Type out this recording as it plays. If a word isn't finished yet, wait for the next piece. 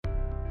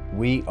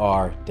We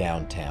are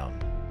downtown.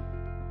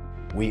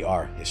 We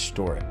are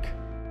historic.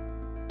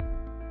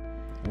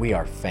 We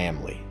are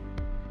family.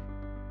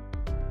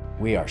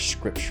 We are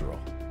scriptural.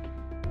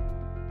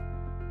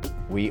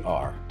 We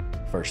are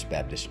First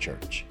Baptist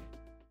Church.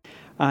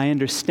 I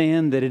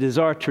understand that it is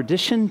our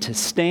tradition to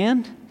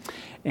stand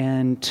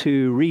and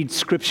to read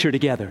Scripture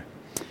together.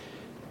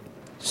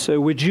 So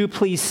would you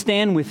please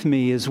stand with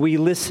me as we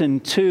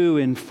listen to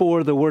and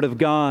for the Word of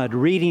God,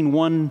 reading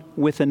one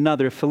with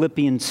another,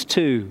 Philippians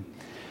 2,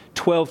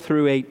 12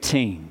 through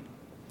 18.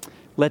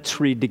 Let's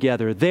read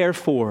together.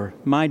 Therefore,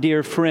 my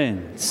dear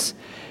friends,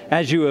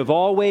 as you have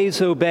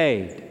always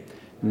obeyed,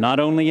 not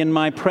only in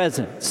my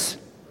presence,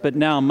 but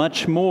now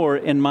much more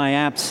in my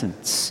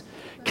absence,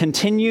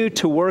 continue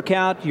to work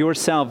out your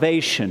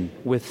salvation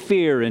with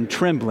fear and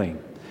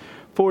trembling.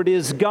 For it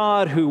is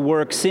God who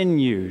works in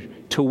you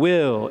to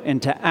will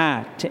and to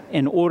act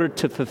in order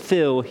to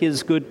fulfill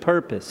His good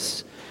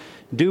purpose.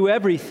 Do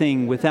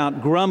everything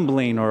without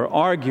grumbling or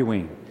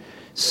arguing,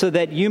 so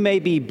that you may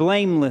be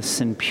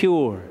blameless and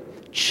pure,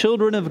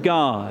 children of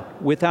God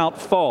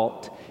without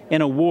fault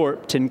in a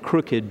warped and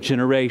crooked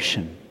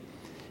generation.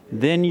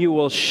 Then you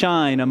will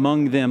shine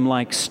among them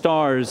like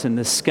stars in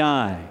the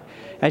sky,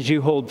 as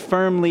you hold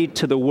firmly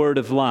to the word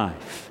of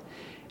life.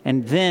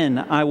 And then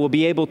I will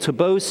be able to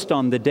boast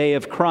on the day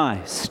of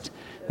Christ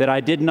that I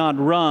did not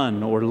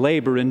run or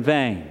labor in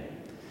vain.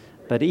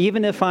 But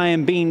even if I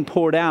am being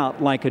poured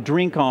out like a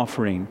drink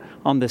offering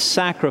on the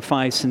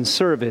sacrifice and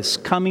service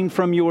coming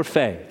from your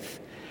faith,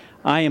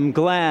 I am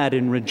glad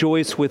and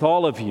rejoice with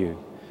all of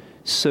you.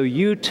 So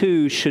you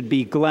too should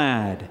be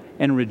glad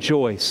and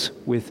rejoice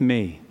with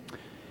me.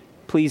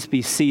 Please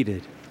be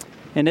seated.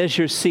 And as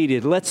you're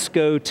seated, let's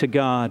go to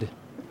God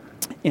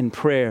in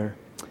prayer.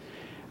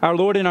 Our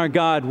Lord and our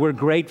God, we're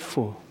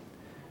grateful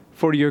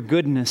for your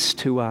goodness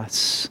to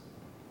us.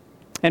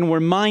 And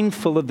we're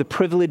mindful of the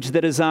privilege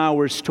that is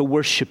ours to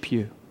worship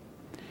you.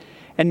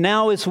 And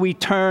now as we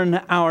turn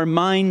our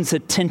mind's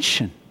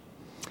attention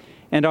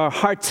and our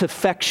heart's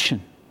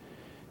affection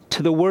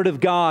to the Word of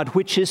God,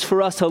 which is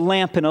for us a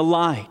lamp and a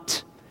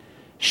light,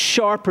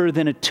 sharper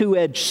than a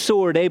two-edged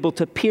sword, able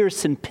to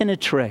pierce and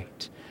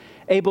penetrate,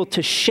 able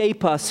to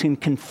shape us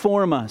and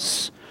conform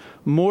us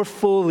more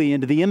fully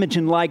into the image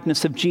and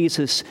likeness of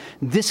Jesus,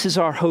 this is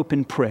our hope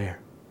and prayer.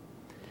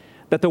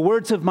 That the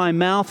words of my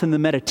mouth and the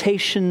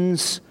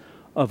meditations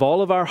of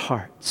all of our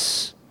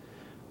hearts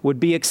would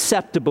be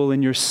acceptable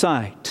in your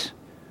sight,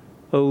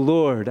 O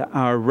Lord,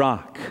 our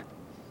rock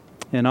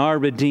and our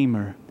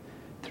Redeemer.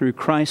 Through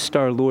Christ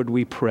our Lord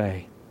we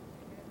pray.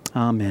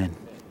 Amen.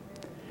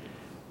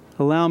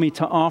 Allow me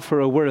to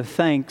offer a word of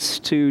thanks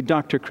to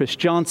Dr. Chris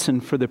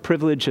Johnson for the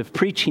privilege of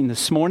preaching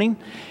this morning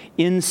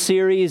in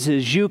series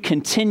as you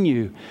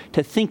continue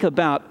to think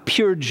about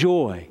pure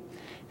joy,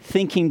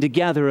 thinking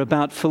together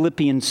about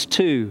Philippians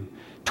 2,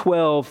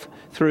 12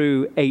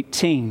 through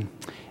 18.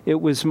 It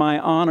was my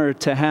honor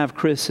to have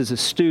Chris as a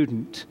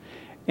student,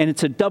 and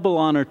it's a double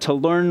honor to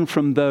learn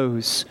from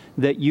those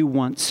that you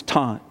once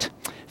taught.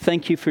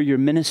 Thank you for your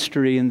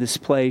ministry in this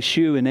place,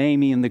 you and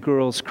Amy and the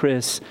girls,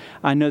 Chris.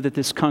 I know that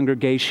this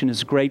congregation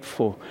is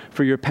grateful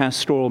for your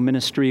pastoral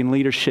ministry and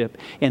leadership,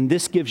 and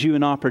this gives you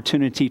an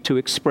opportunity to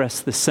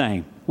express the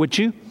same. Would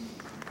you?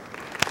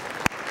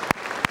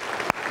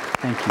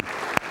 Thank you.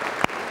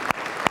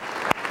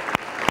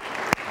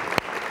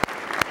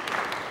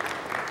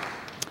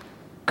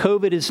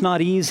 COVID is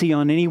not easy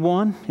on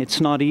anyone. It's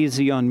not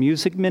easy on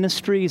music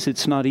ministries.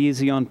 It's not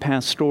easy on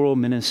pastoral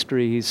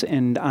ministries.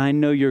 And I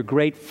know you're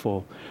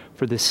grateful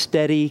for the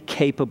steady,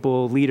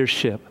 capable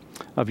leadership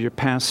of your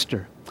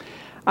pastor.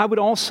 I would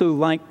also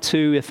like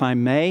to, if I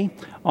may,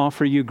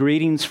 offer you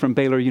greetings from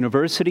Baylor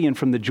University and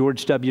from the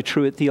George W.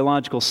 Truett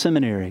Theological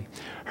Seminary,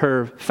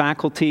 her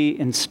faculty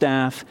and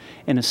staff,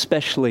 and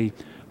especially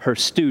her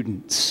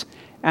students.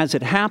 As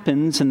it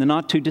happens, in the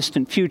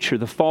not-too-distant future,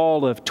 the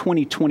fall of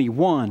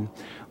 2021,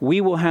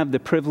 we will have the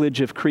privilege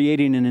of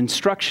creating an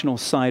instructional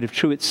site of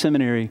Truett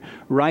Seminary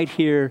right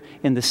here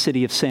in the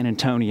city of San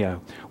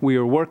Antonio. We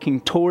are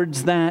working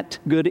towards that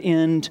good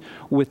end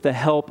with the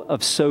help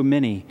of so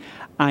many.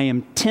 I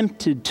am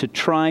tempted to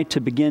try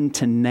to begin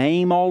to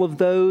name all of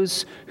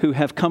those who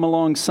have come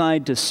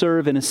alongside to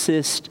serve and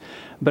assist,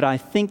 but I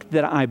think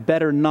that I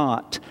better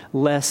not,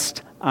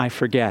 lest I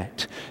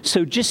forget.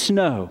 So just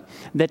know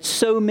that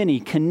so many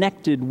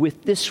connected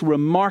with this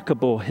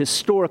remarkable,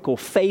 historical,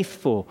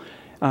 faithful,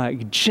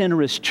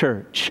 generous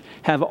church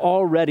have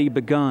already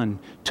begun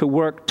to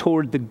work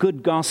toward the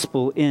good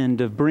gospel end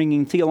of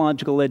bringing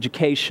theological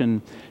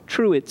education,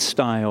 Truett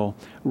style,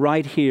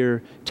 right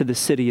here to the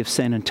city of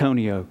San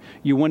Antonio.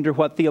 You wonder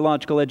what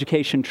theological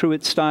education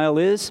Truett style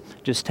is?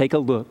 Just take a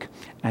look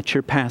at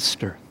your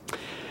pastor.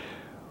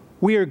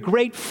 We are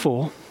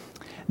grateful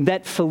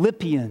that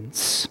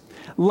Philippians,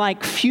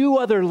 like few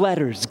other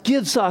letters,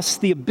 gives us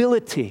the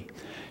ability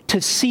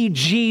to see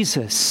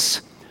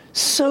Jesus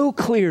so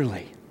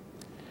clearly,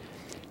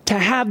 to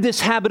have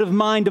this habit of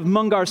mind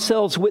among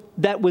ourselves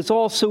that was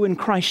also in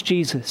Christ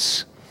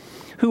Jesus,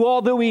 who,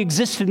 although he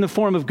existed in the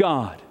form of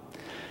God,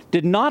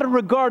 did not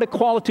regard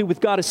equality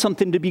with God as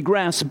something to be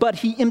grasped, but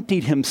he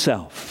emptied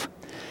himself,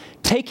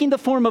 taking the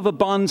form of a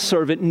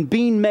bondservant and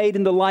being made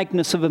in the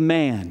likeness of a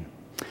man.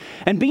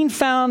 And being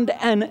found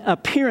an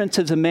appearance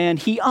as a man,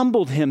 he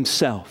humbled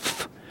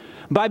himself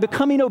by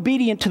becoming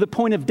obedient to the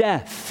point of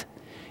death,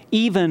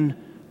 even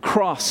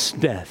cross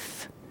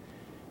death.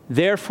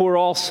 Therefore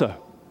also,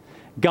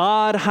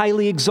 God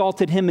highly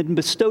exalted him and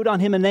bestowed on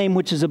him a name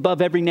which is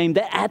above every name,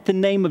 that at the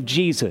name of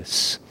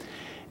Jesus,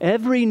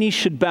 every knee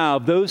should bow,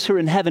 of those who are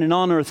in heaven and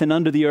on earth and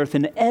under the earth,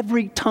 and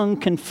every tongue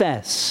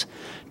confess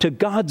to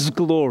God's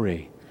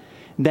glory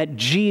that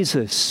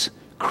Jesus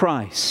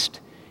Christ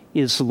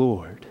is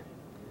Lord.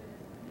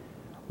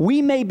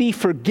 We may be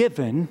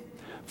forgiven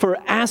for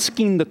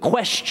asking the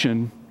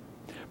question,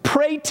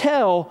 pray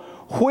tell,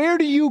 where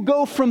do you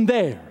go from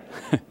there?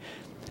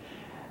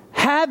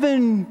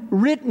 Having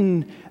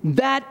written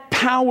that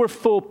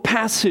powerful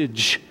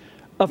passage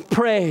of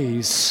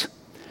praise,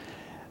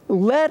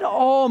 let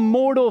all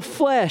mortal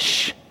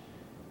flesh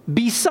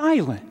be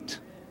silent.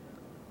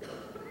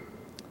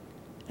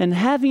 And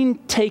having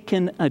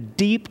taken a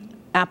deep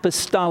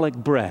apostolic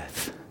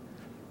breath,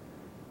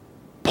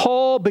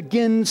 Paul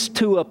begins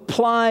to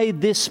apply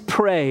this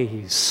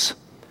praise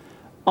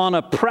on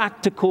a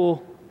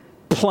practical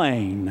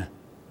plane.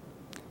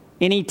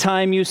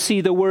 Anytime you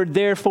see the word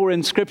therefore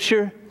in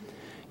Scripture,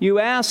 you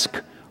ask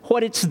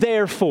what it's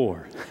there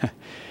for.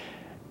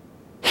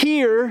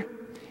 Here,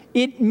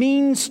 it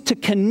means to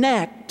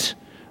connect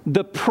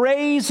the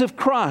praise of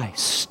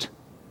Christ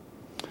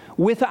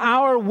with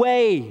our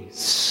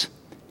ways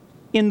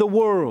in the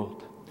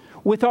world,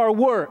 with our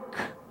work,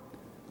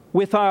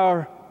 with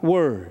our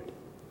word.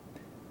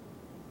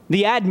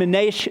 The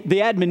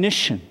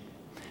admonition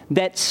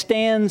that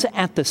stands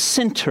at the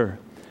center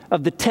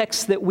of the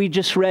text that we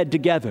just read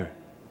together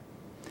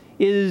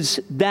is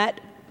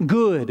that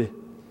good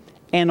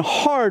and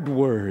hard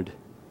word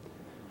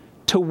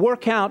to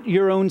work out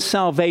your own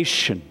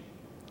salvation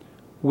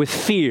with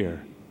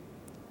fear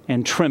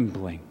and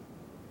trembling.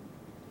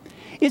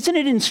 Isn't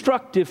it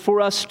instructive for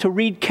us to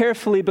read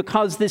carefully,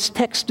 because this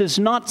text does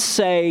not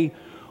say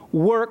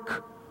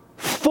work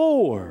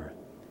for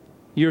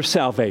your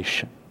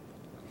salvation,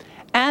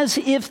 as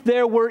if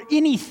there were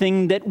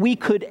anything that we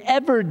could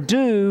ever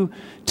do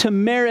to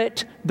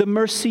merit the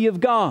mercy of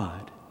God.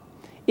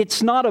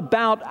 It's not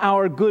about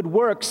our good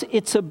works.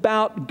 It's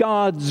about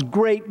God's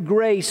great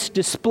grace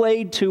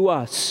displayed to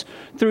us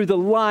through the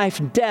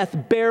life,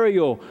 death,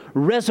 burial,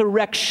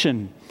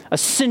 resurrection,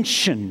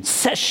 ascension,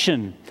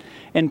 session,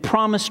 and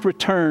promised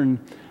return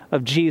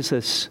of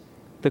Jesus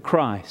the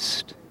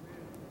Christ.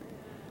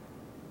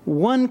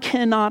 One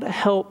cannot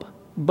help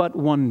but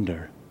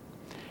wonder,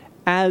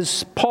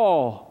 as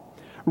Paul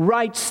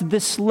writes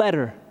this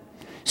letter,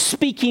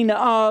 speaking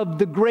of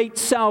the great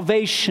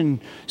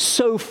salvation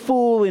so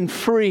full and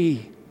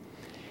free,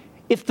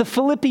 if the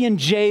Philippian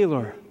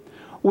jailer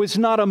was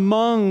not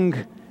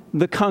among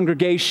the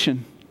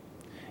congregation,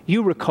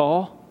 you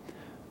recall,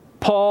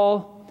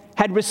 Paul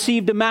had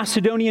received a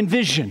Macedonian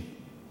vision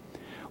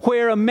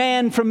where a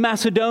man from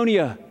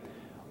Macedonia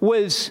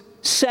was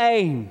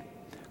saying,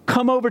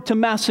 come over to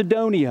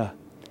Macedonia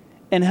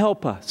and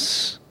help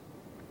us.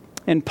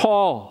 And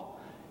Paul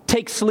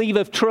takes leave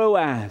of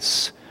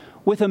Troas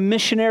with a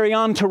missionary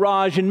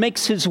entourage and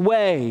makes his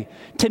way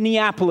to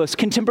Neapolis,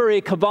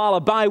 contemporary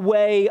Kavala, by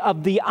way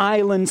of the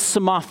island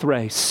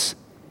Samothrace.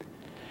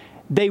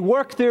 They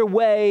work their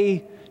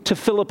way to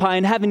Philippi,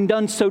 and having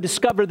done so,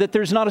 discover that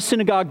there's not a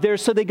synagogue there,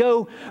 so they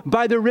go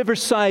by the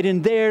riverside,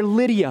 and there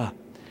Lydia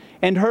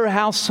and her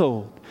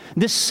household,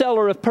 this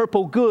seller of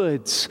purple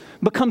goods,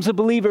 becomes a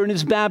believer and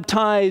is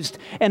baptized,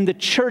 and the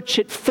church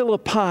at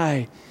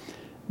Philippi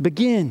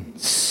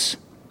begins.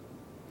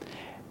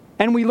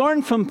 And we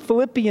learn from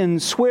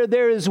Philippians, where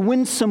there is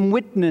winsome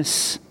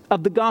witness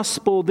of the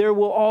gospel, there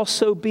will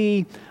also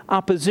be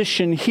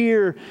opposition.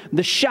 Here,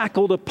 the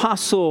shackled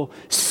apostle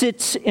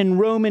sits in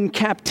Roman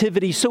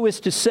captivity, so as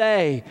to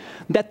say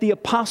that the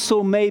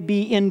apostle may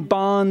be in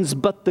bonds,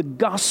 but the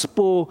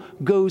gospel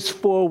goes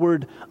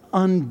forward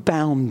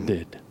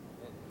unbounded,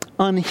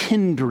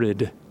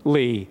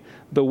 unhinderedly,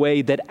 the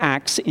way that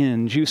Acts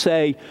ends. You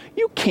say,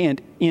 you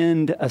can't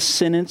end a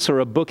sentence or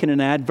a book in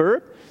an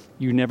adverb.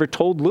 You never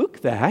told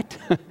Luke that.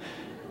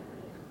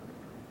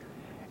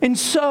 And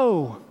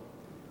so,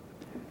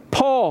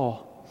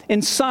 Paul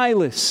and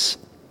Silas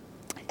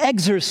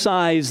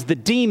exorcise the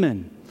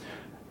demon,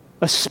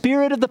 a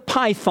spirit of the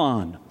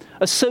python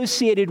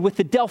associated with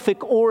the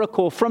Delphic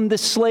oracle, from the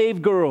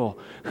slave girl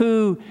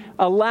who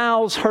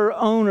allows her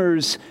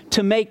owners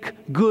to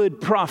make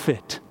good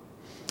profit.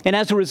 And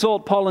as a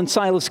result, Paul and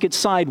Silas get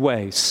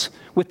sideways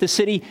with the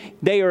city.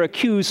 They are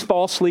accused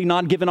falsely,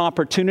 not given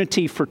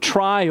opportunity for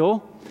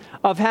trial,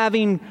 of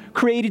having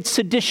created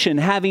sedition,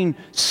 having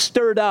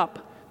stirred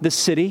up the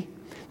city.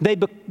 They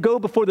go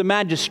before the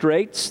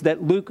magistrates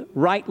that Luke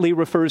rightly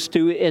refers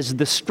to as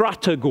the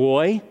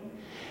stratagoi,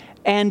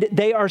 and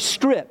they are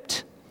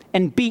stripped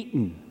and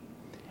beaten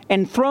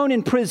and thrown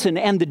in prison,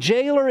 and the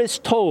jailer is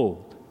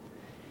told,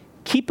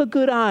 keep a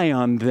good eye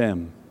on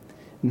them.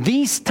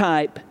 These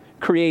type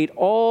create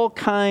all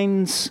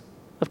kinds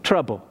of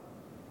trouble.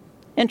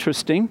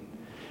 Interesting.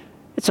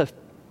 It's a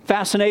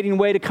fascinating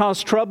way to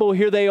cause trouble.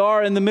 Here they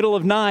are in the middle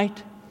of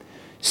night,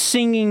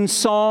 singing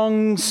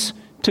songs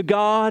to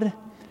God,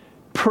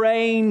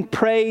 praying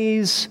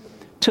praise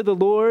to the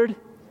Lord.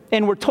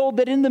 And we're told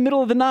that in the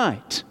middle of the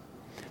night,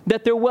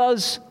 that there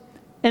was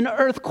an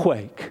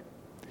earthquake.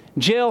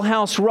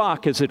 Jailhouse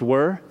rock, as it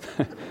were.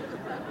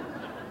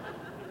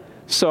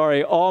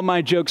 Sorry, all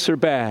my jokes are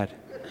bad.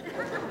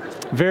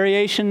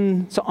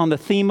 Variations on the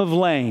theme of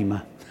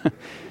lame.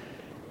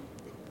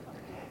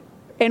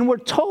 And we're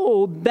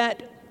told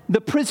that the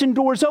prison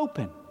doors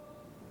open.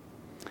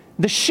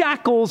 The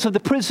shackles of the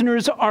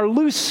prisoners are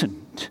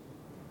loosened.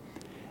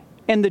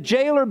 And the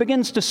jailer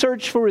begins to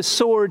search for his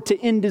sword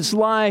to end his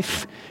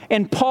life.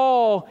 And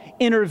Paul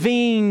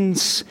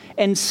intervenes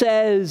and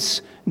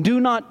says,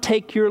 "Do not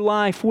take your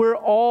life. We're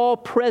all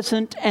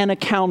present and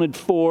accounted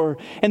for."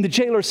 And the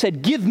jailer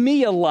said, "Give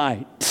me a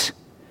light."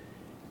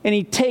 And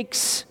he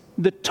takes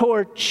the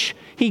torch.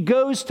 He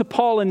goes to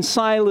Paul and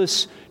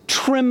Silas,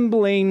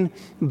 trembling,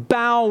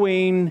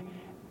 bowing.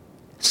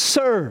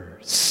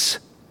 "Sirs,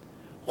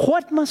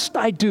 what must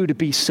I do to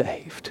be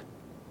saved?"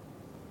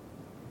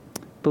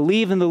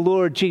 "Believe in the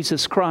Lord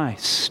Jesus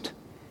Christ,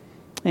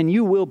 and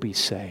you will be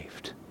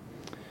saved.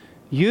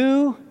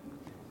 You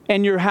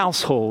and your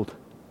household."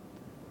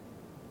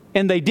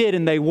 And they did,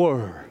 and they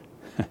were.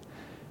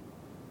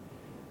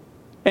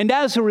 And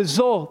as a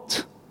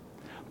result,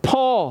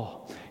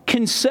 Paul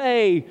can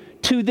say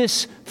to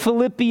this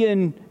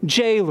Philippian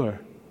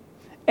jailer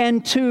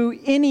and to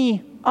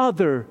any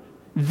other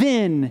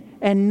then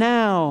and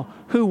now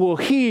who will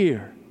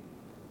hear,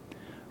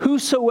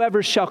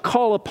 "Whosoever shall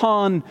call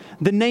upon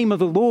the name of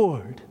the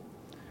Lord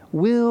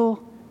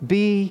will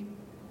be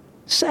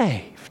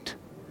saved."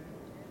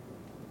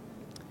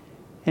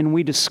 And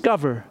we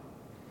discover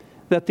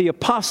that the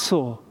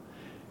apostle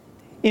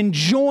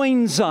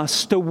enjoins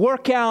us to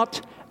work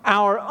out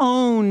our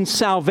own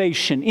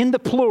salvation, in the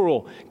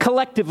plural,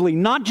 collectively,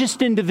 not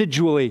just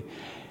individually,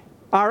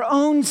 our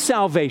own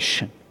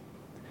salvation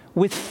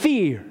with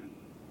fear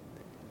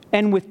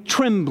and with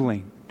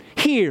trembling.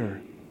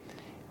 Here,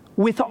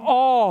 with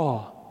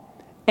awe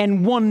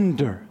and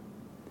wonder.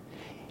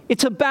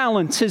 It's a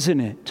balance, isn't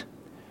it?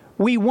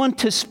 We want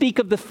to speak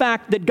of the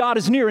fact that God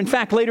is near. In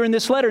fact, later in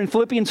this letter, in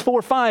Philippians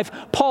 4:5,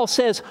 Paul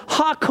says,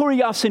 "Ha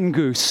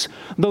kuriasengus,"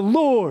 the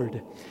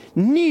Lord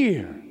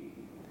near,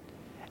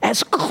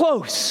 as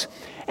close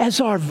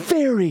as our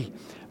very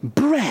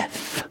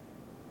breath.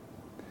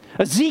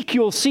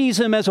 Ezekiel sees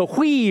him as a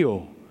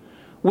wheel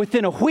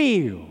within a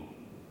wheel.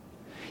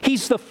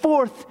 He's the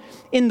fourth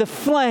in the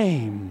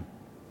flame.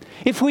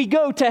 If we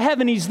go to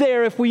heaven, He's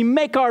there. If we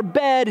make our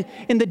bed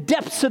in the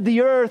depths of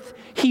the earth,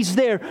 He's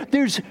there.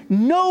 There's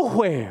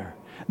nowhere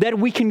that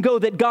we can go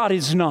that God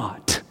is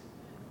not.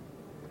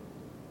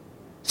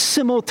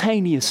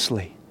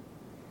 Simultaneously,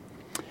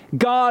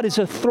 God is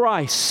a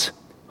thrice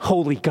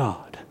holy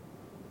God.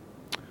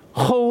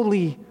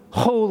 Holy,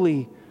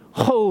 holy,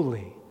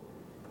 holy.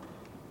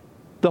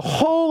 The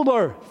whole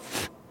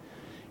earth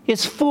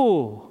is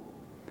full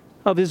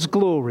of His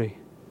glory.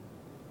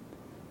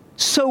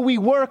 So we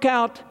work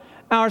out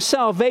our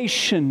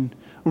salvation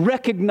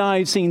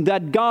recognizing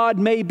that God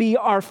may be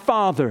our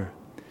Father,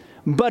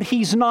 but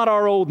He's not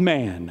our old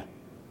man.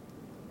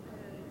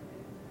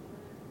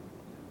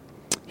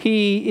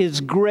 He is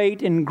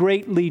great and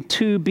greatly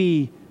to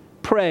be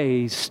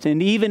praised.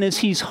 And even as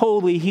He's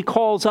holy, He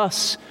calls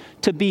us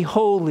to be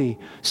holy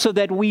so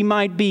that we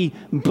might be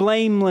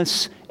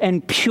blameless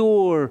and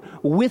pure,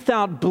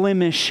 without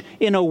blemish,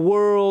 in a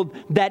world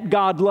that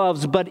God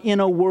loves, but in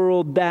a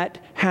world that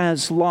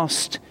has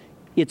lost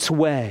its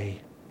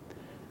way.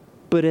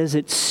 But as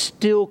it's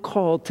still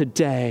called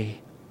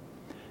today,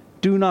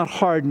 do not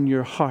harden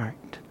your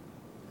heart.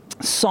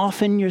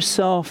 Soften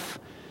yourself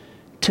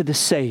to the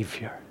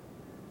Savior.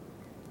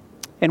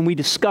 And we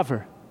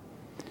discover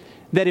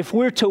that if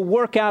we're to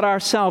work out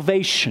our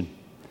salvation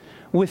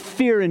with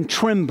fear and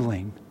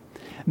trembling,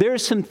 there are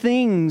some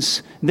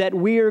things that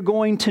we are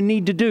going to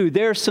need to do.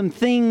 There are some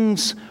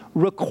things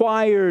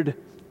required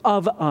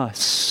of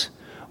us.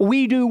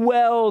 We do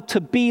well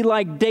to be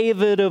like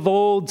David of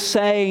old,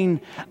 saying,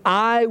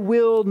 "I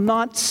will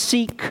not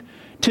seek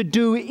to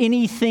do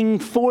anything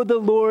for the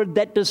Lord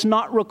that does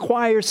not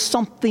require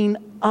something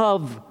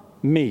of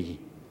me."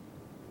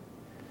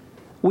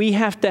 We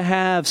have to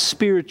have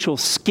spiritual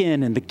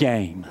skin in the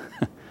game.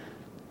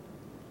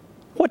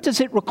 What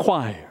does it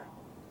require?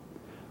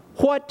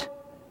 What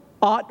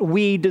ought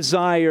we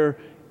desire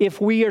if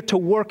we are to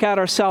work out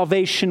our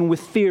salvation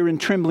with fear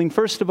and trembling?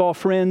 First of all,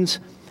 friends,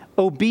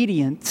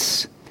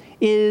 obedience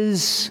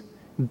is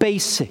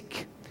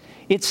basic.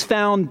 It's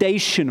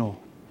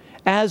foundational.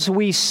 As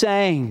we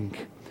sang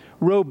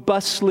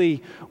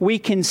robustly, we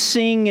can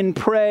sing and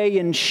pray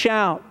and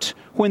shout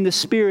when the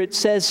Spirit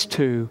says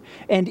to.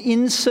 And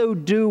in so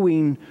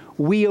doing,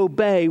 we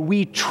obey,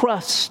 we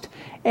trust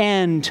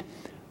and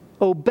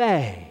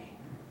obey.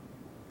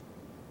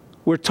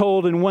 We're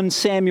told in 1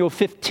 Samuel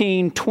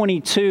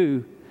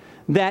 15:22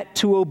 that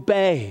to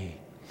obey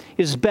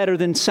is better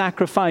than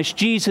sacrifice.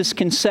 Jesus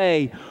can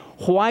say,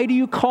 "Why do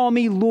you call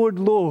me Lord,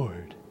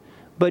 Lord,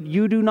 but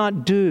you do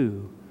not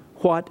do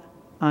what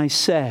I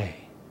say?"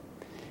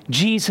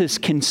 Jesus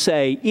can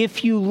say,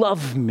 "If you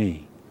love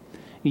me,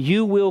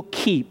 you will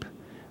keep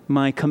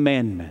my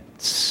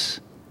commandments."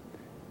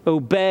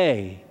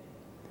 Obey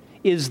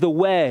is the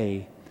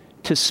way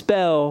to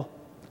spell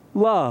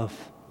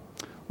love.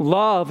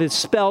 Love is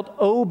spelled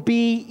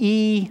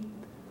O-B-E-Y.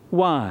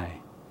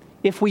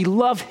 If we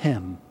love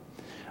Him,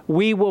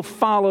 we will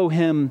follow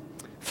Him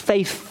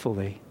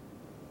faithfully.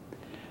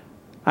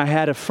 I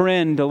had a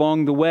friend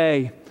along the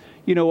way.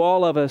 You know,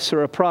 all of us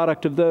are a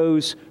product of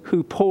those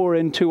who pour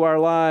into our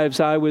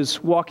lives. I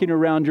was walking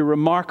around your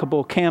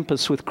remarkable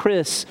campus with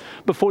Chris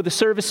before the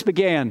service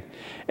began,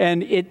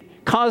 and it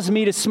caused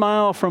me to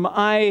smile from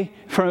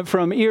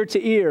ear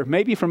to ear,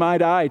 maybe from eye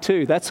to eye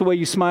too. That's the way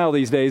you smile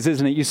these days,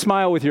 isn't it? You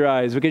smile with your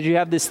eyes because you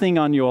have this thing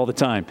on you all the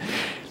time.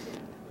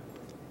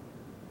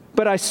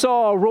 But I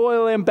saw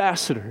royal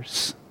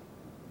ambassadors,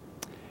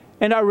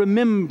 and I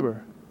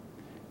remember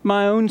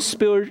my own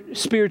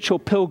spiritual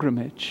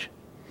pilgrimage,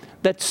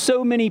 that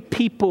so many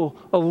people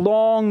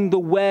along the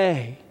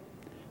way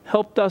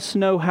helped us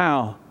know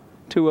how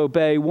to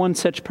obey. One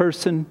such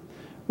person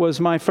was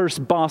my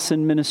first boss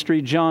in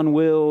ministry, John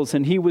Wills,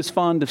 and he was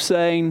fond of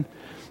saying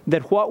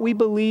that what we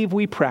believe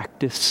we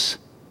practice,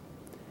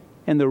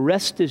 and the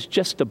rest is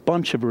just a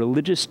bunch of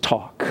religious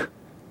talk.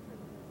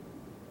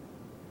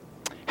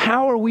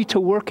 How are we to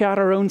work out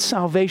our own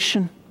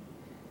salvation?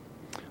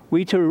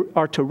 We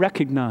are to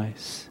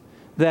recognize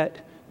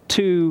that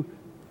to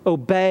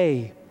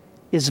obey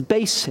is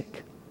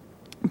basic.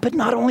 But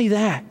not only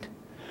that,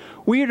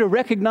 we are to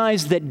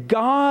recognize that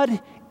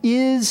God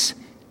is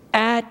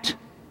at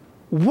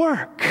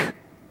work.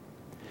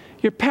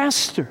 Your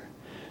pastor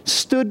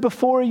stood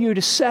before you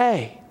to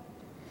say,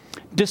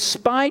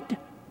 despite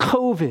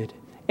COVID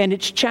and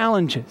its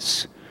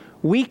challenges,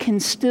 we can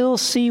still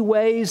see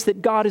ways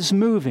that God is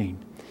moving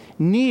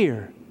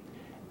near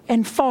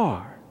and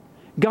far.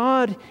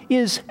 God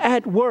is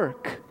at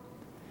work.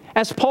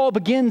 As Paul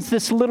begins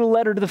this little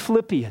letter to the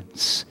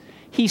Philippians,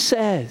 he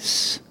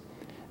says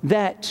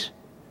that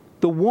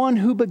the one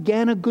who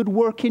began a good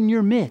work in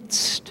your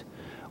midst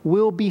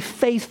will be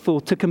faithful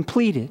to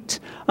complete it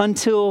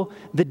until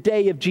the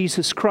day of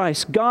Jesus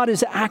Christ. God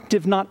is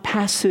active, not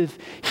passive.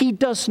 He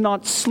does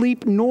not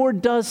sleep, nor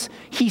does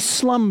He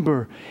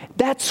slumber.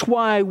 That's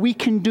why we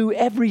can do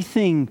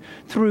everything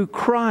through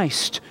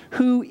Christ,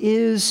 who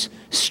is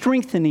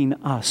strengthening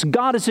us.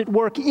 God is at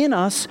work in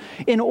us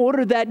in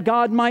order that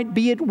God might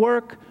be at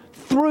work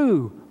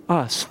through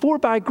us. For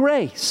by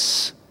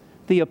grace,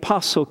 the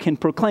apostle can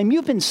proclaim,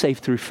 you've been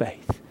saved through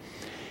faith.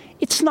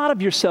 It's not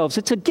of yourselves.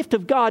 It's a gift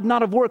of God,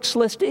 not of works,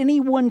 lest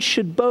anyone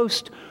should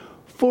boast.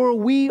 For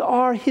we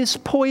are His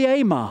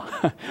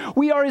poema.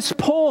 We are His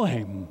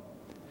poem,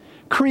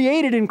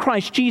 created in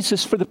Christ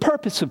Jesus for the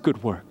purpose of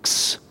good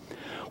works,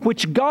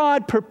 which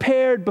God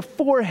prepared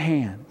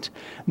beforehand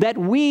that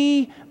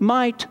we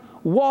might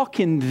walk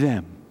in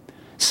them.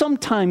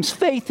 Sometimes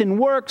faith and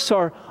works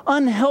are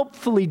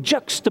unhelpfully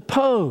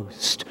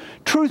juxtaposed.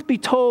 Truth be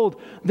told,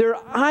 they're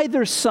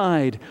either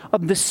side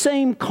of the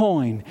same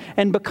coin.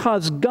 And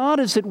because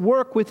God is at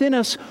work within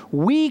us,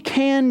 we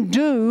can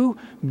do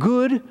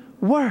good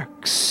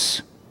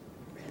works.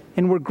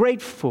 And we're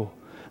grateful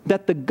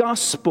that the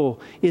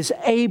gospel is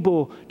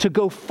able to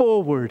go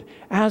forward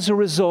as a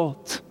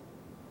result.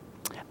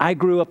 I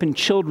grew up in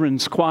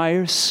children's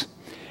choirs.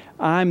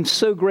 I'm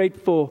so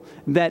grateful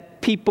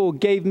that people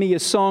gave me a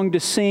song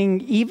to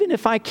sing, even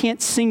if I can't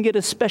sing it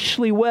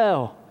especially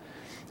well.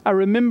 I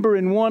remember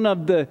in one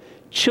of the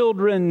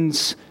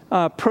children's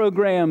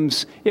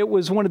programs, it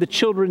was one of the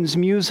children's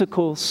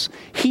musicals.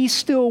 He's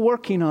still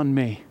working on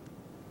me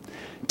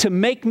to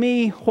make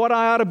me what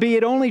I ought to be.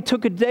 It only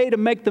took a day to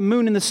make the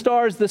moon and the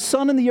stars, the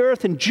sun and the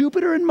earth, and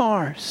Jupiter and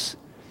Mars.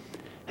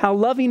 How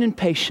loving and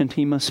patient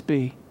He must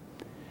be.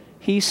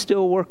 He's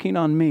still working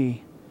on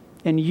me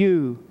and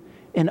you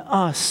and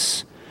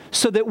us,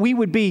 so that we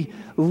would be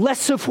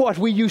less of what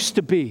we used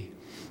to be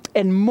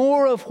and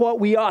more of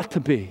what we ought to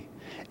be,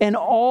 and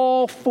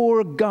all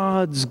for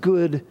God's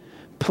good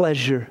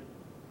pleasure.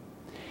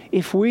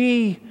 If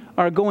we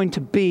are going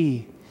to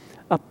be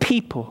a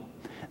people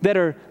that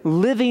are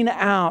living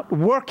out,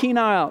 working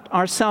out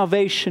our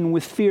salvation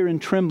with fear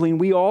and trembling,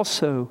 we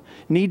also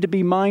need to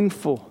be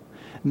mindful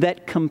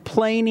that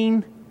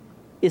complaining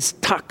is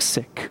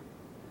toxic.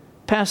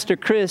 Pastor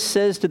Chris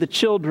says to the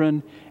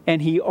children,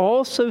 and he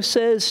also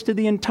says to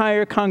the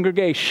entire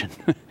congregation,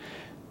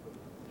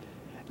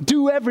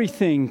 do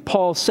everything,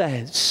 Paul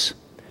says,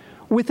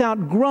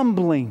 without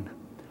grumbling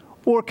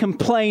or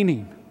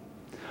complaining.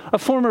 A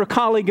former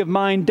colleague of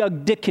mine,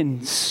 Doug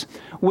Dickens,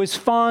 was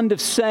fond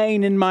of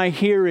saying in my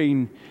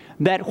hearing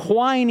that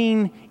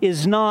whining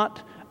is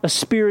not a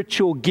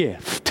spiritual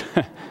gift.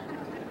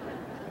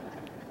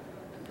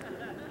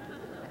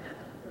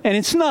 And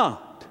it's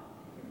not.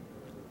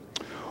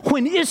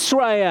 When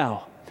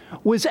Israel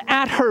was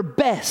at her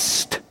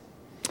best,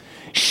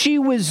 she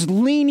was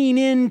leaning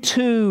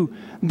into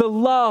the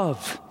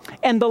love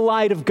and the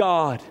light of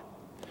God,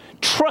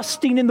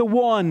 trusting in the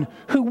one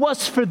who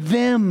was for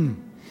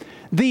them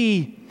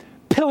the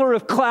pillar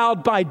of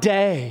cloud by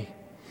day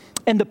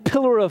and the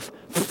pillar of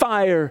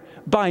fire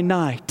by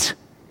night,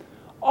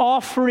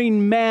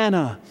 offering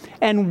manna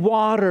and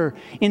water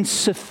in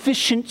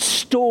sufficient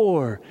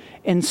store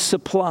and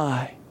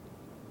supply.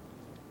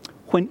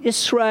 When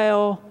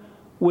Israel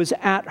was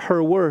at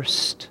her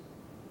worst,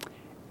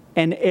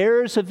 and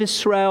heirs of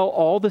Israel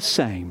all the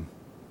same,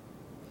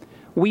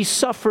 we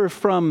suffer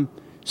from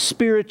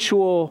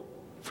spiritual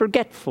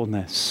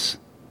forgetfulness.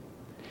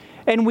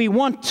 And we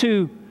want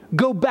to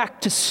go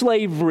back to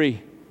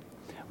slavery.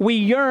 We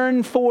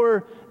yearn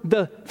for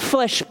the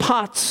flesh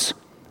pots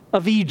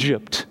of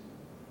Egypt.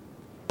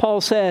 Paul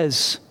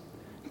says,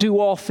 do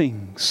all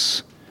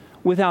things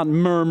without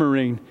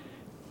murmuring.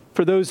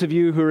 For those of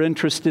you who are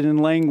interested in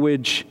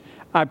language,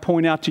 I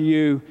point out to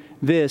you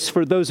this.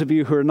 For those of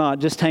you who are not,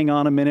 just hang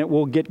on a minute,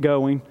 we'll get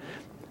going.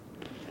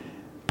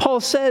 Paul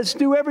says,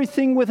 do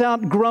everything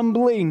without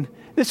grumbling.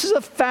 This is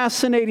a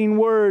fascinating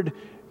word.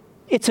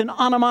 It's an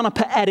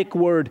onomatopoetic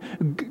word,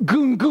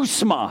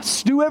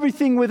 gungusmos. Do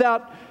everything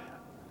without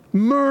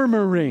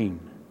murmuring.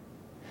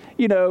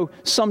 You know,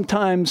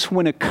 sometimes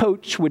when a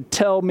coach would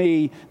tell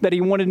me that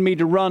he wanted me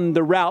to run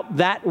the route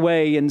that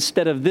way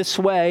instead of this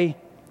way,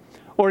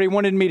 or he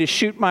wanted me to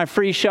shoot my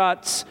free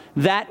shots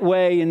that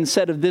way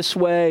instead of this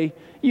way,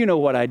 you know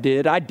what I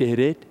did. I did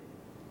it.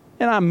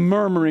 And I'm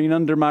murmuring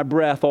under my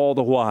breath all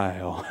the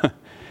while.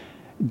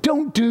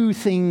 Don't do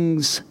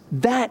things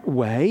that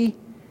way.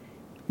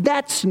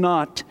 That's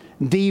not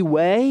the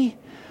way.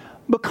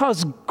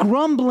 Because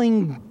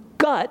grumbling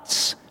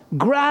guts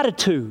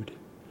gratitude.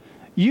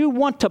 You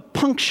want to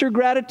puncture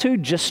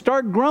gratitude, just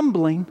start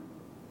grumbling.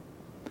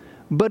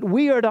 But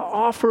we are to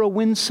offer a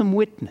winsome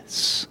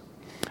witness.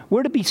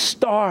 We're to be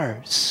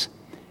stars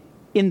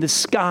in the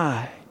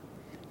sky.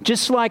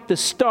 Just like the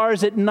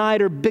stars at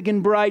night are big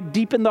and bright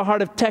deep in the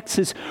heart of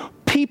Texas,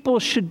 people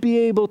should be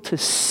able to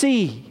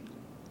see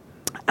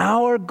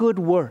our good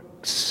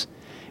works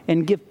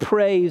and give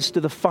praise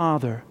to the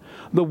Father,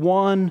 the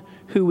one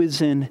who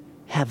is in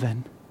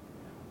heaven.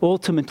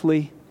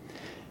 Ultimately,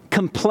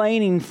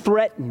 complaining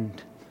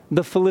threatened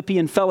the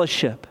Philippian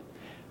fellowship.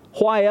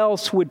 Why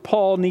else would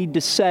Paul need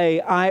to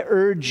say, I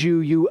urge you,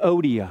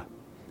 Euodia,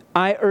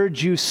 I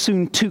urge you,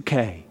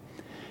 Syntyche,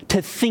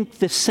 to think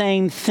the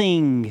same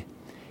thing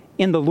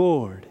in the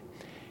Lord,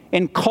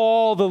 and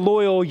call the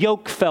loyal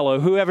yoke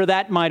fellow, whoever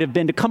that might have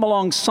been, to come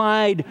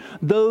alongside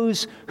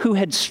those who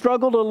had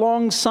struggled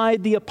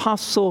alongside the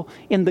apostle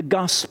in the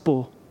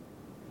gospel.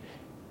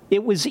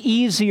 It was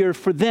easier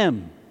for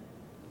them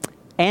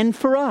and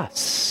for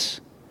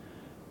us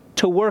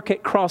to work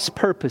at cross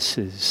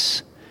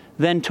purposes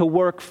than to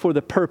work for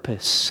the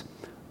purpose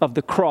of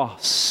the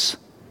cross.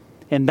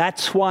 And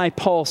that's why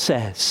Paul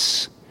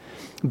says,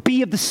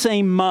 be of the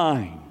same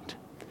mind,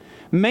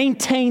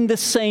 maintain the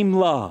same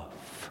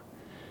love,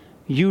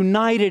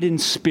 united in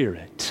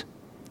spirit,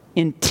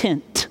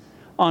 intent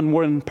on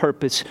one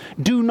purpose.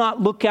 Do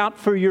not look out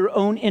for your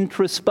own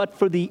interest, but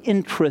for the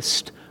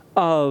interest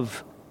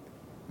of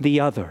the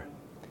other.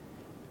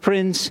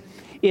 Friends,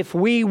 if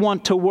we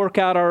want to work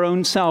out our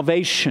own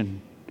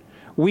salvation,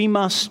 we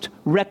must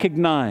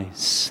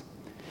recognize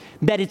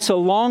that it's a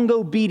long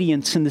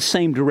obedience in the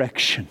same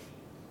direction.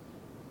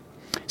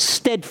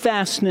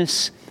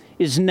 Steadfastness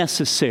is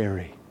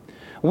necessary.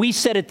 We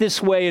said it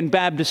this way in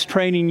Baptist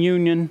Training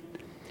Union,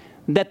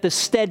 that the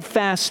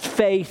steadfast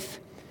faith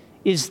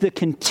is the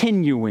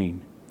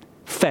continuing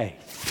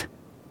faith.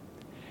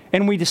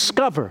 And we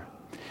discover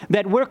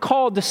that we're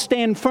called to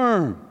stand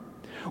firm.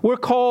 We're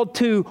called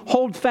to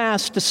hold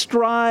fast, to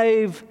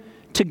strive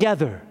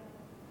together.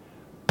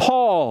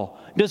 Paul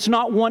does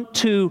not want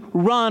to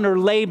run or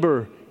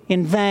labor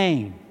in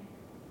vain.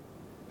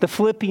 The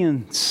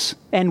Philippians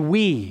and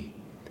we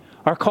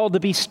are called to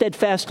be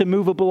steadfast,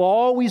 immovable,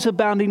 always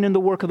abounding in the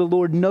work of the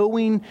Lord,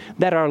 knowing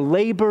that our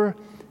labor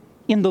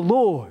in the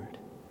Lord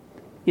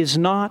is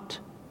not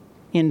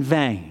in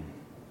vain.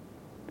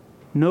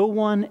 No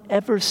one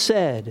ever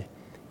said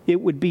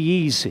it would be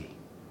easy.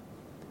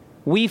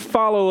 We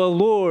follow a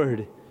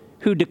Lord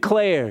who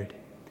declared,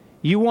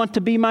 you want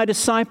to be my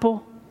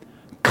disciple?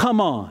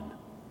 Come on,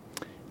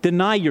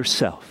 deny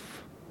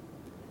yourself,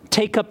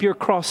 take up your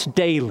cross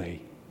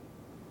daily,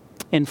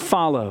 and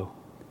follow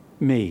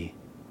me.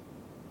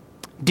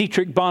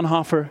 Dietrich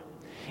Bonhoeffer,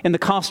 in The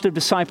Cost of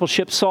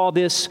Discipleship, saw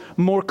this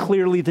more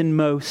clearly than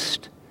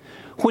most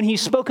when he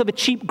spoke of a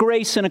cheap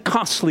grace and a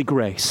costly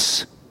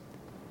grace.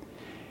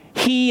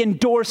 He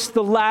endorsed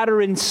the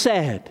latter and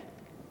said,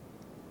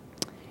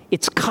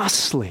 it's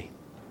costly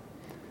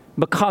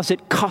because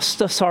it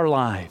cost us our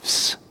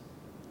lives.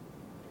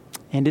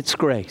 And it's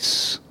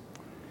grace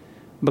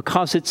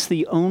because it's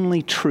the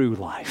only true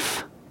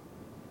life.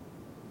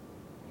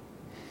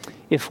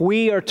 If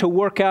we are to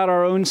work out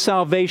our own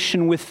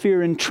salvation with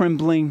fear and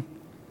trembling,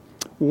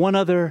 one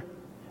other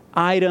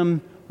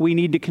item we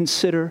need to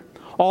consider,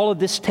 all of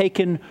this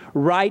taken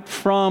right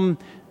from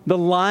the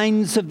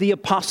lines of the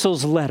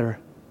apostles' letter.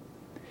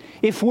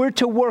 If we're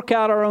to work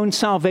out our own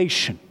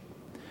salvation,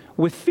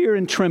 with fear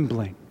and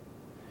trembling,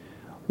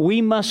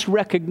 we must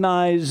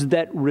recognize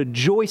that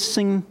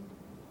rejoicing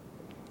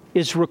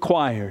is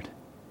required.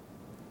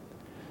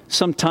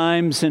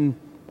 Sometimes in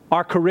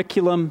our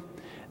curriculum,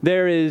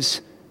 there is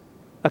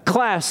a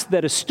class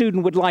that a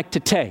student would like to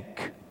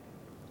take.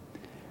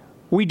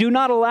 We do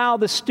not allow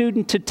the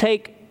student to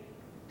take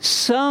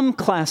some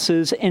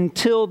classes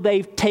until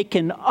they've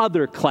taken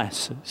other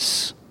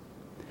classes.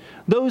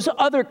 Those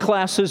other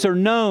classes are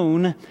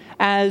known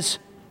as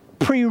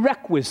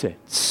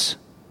prerequisites.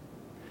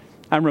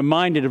 I'm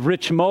reminded of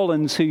Rich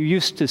Mullins, who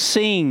used to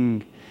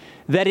sing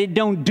that it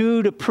don't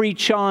do to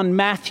preach on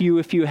Matthew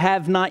if you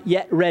have not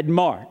yet read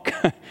Mark.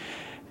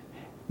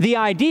 The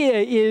idea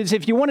is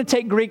if you want to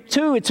take Greek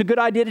 2, it's a good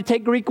idea to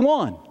take Greek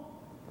 1.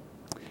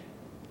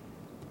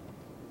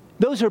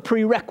 Those are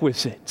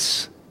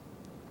prerequisites.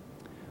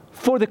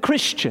 For the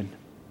Christian,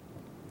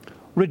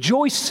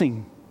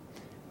 rejoicing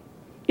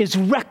is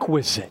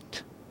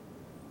requisite.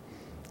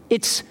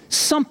 It's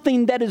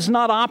something that is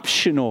not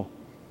optional.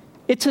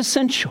 It's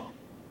essential.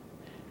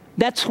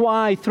 That's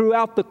why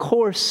throughout the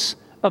course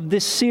of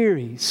this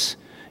series,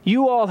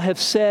 you all have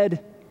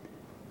said,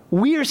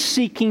 we're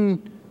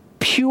seeking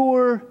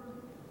pure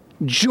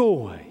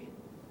joy.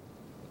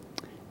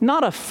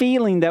 Not a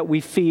feeling that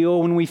we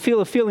feel when we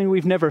feel a feeling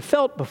we've never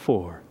felt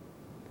before,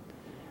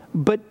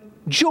 but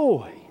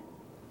joy.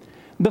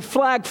 The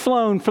flag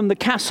flown from the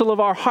castle of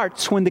our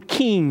hearts when the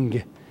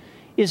King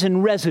is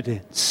in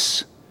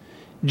residence.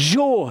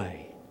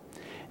 Joy.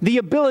 The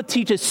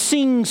ability to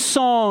sing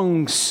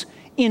songs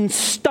in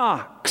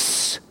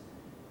stocks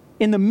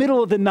in the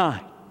middle of the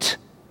night.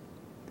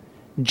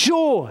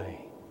 Joy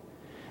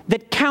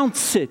that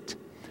counts it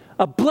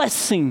a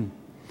blessing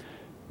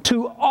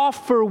to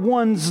offer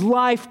one's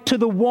life to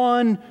the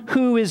one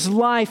who is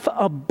life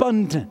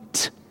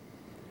abundant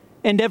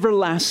and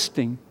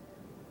everlasting.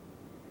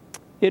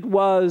 It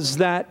was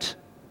that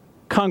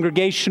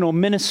congregational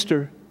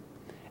minister,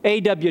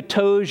 A.W.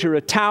 Tozier,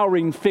 a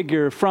towering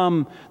figure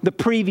from the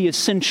previous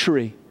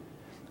century,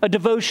 a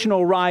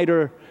devotional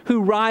writer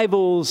who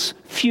rivals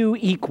few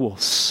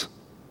equals,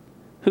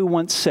 who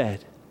once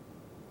said,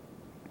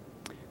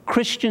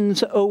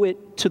 Christians owe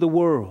it to the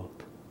world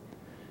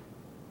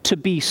to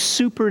be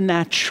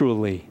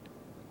supernaturally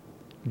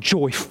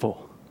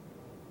joyful.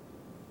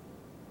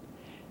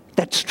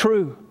 That's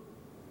true.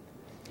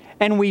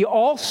 And we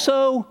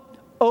also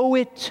owe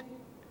it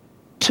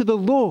to the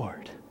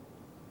Lord.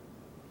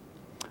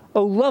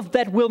 Oh, love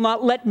that will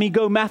not let me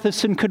go,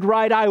 Matheson could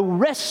write, I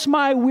rest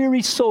my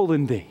weary soul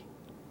in thee.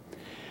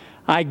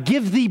 I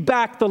give thee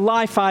back the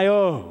life I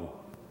owe,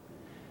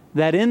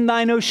 that in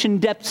thine ocean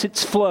depths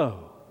its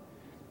flow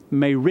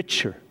may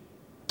richer,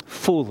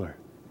 fuller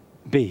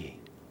be.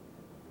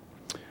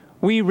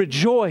 We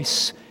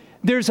rejoice.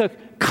 There's a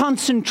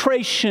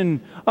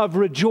concentration of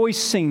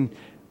rejoicing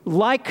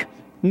like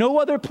no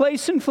other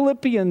place in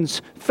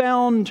Philippians,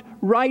 found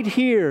right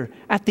here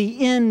at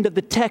the end of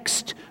the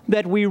text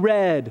that we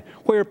read,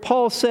 where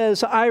Paul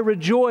says, I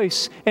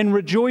rejoice and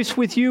rejoice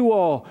with you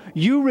all.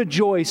 You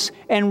rejoice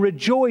and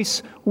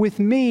rejoice with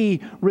me.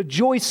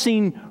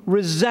 Rejoicing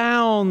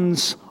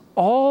resounds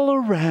all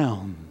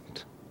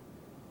around.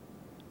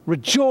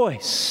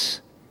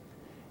 Rejoice,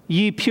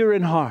 ye pure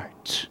in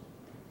heart.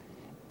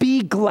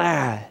 Be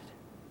glad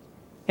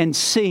and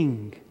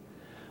sing,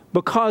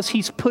 because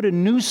He's put a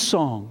new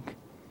song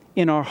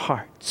in our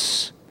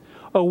hearts,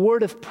 a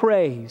word of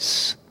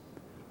praise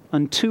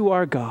unto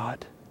our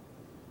God.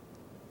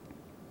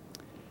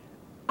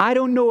 I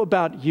don't know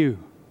about you,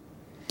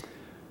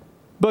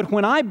 but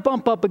when I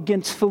bump up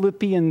against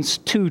Philippians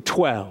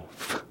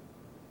 2:12,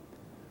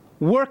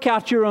 work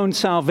out your own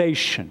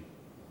salvation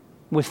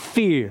with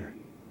fear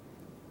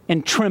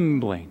and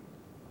trembling,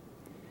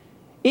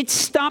 it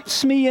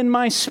stops me in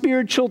my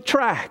spiritual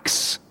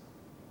tracks.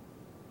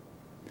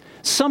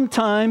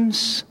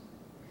 Sometimes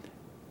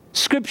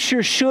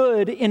Scripture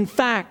should, in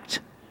fact,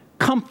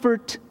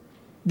 comfort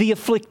the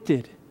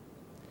afflicted.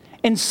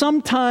 And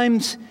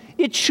sometimes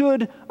it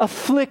should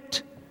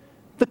afflict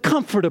the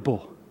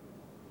comfortable.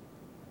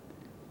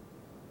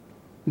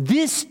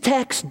 This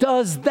text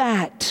does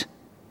that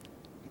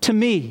to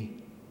me.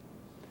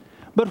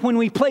 But when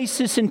we place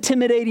this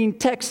intimidating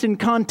text in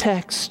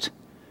context,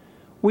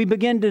 we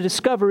begin to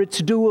discover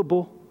it's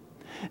doable.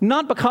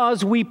 Not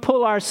because we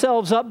pull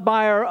ourselves up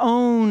by our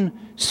own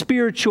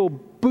spiritual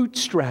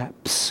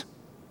bootstraps,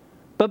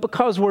 but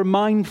because we're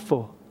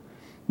mindful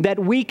that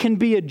we can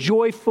be a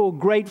joyful,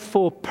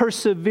 grateful,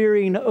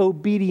 persevering,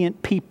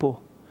 obedient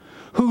people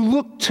who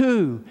look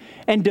to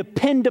and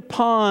depend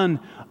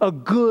upon a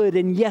good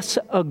and yes,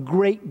 a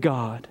great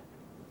God.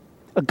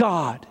 A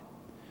God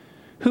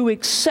who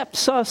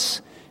accepts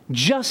us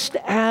just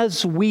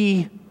as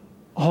we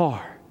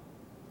are.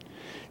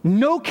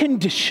 No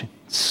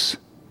conditions.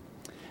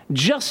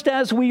 Just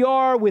as we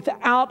are,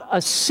 without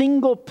a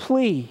single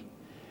plea.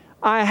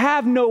 I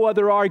have no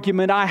other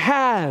argument. I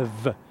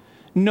have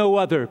no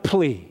other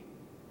plea.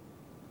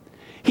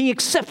 He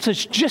accepts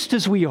us just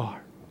as we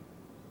are.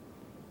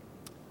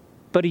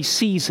 But He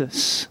sees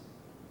us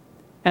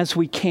as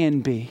we can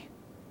be.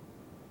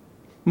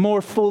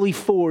 more fully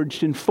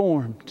forged and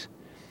formed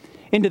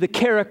into the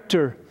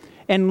character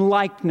and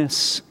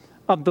likeness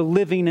of the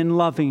living and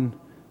loving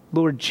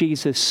Lord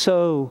Jesus.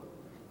 So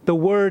the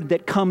word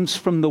that comes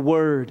from the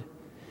Word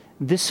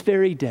this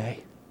very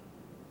day,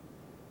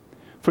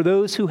 for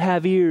those who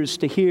have ears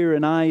to hear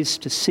and eyes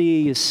to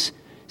see, is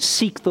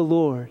seek the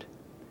Lord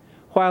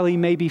while He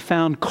may be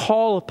found.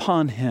 Call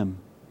upon Him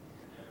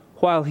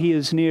while He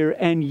is near,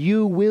 and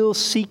you will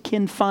seek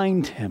and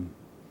find Him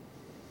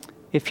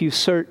if you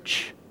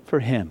search for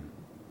Him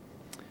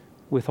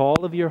with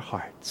all of your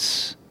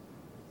hearts.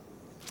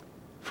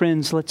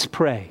 Friends, let's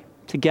pray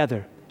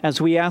together as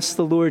we ask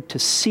the Lord to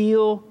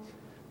seal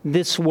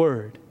this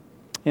word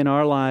in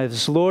our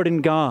lives. Lord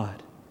and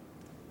God,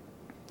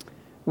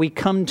 we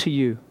come to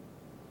you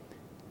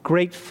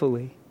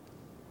gratefully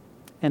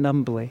and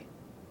humbly.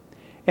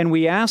 And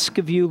we ask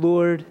of you,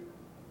 Lord,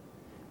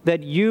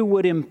 that you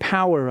would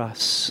empower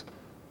us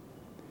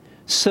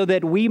so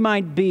that we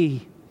might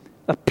be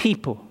a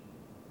people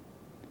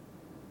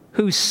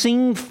who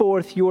sing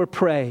forth your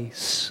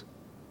praise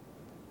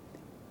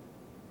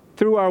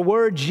through our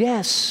words,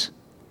 yes,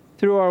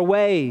 through our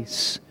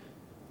ways,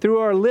 through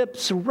our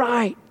lips,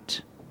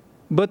 right,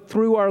 but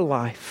through our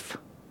life.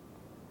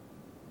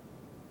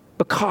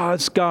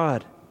 Because,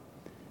 God,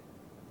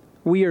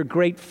 we are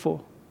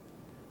grateful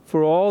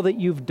for all that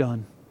you've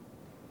done.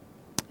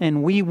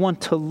 And we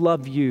want to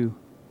love you,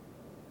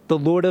 the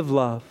Lord of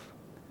love,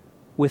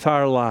 with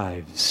our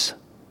lives.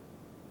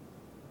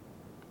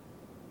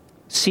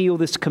 Seal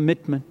this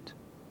commitment.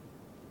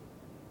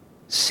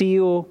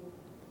 Seal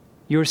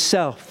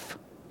yourself,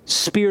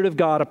 Spirit of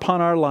God,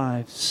 upon our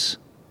lives,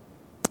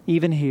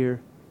 even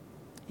here,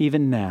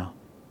 even now,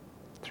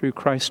 through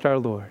Christ our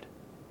Lord.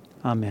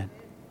 Amen.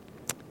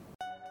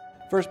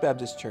 First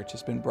Baptist Church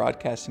has been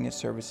broadcasting its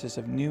services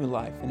of new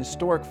life and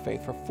historic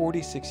faith for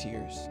 46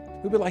 years.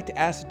 We would like to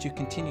ask that you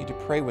continue to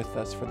pray with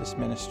us for this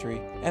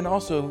ministry and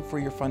also for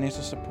your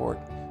financial support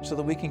so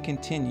that we can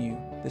continue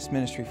this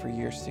ministry for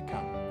years to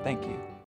come. Thank you.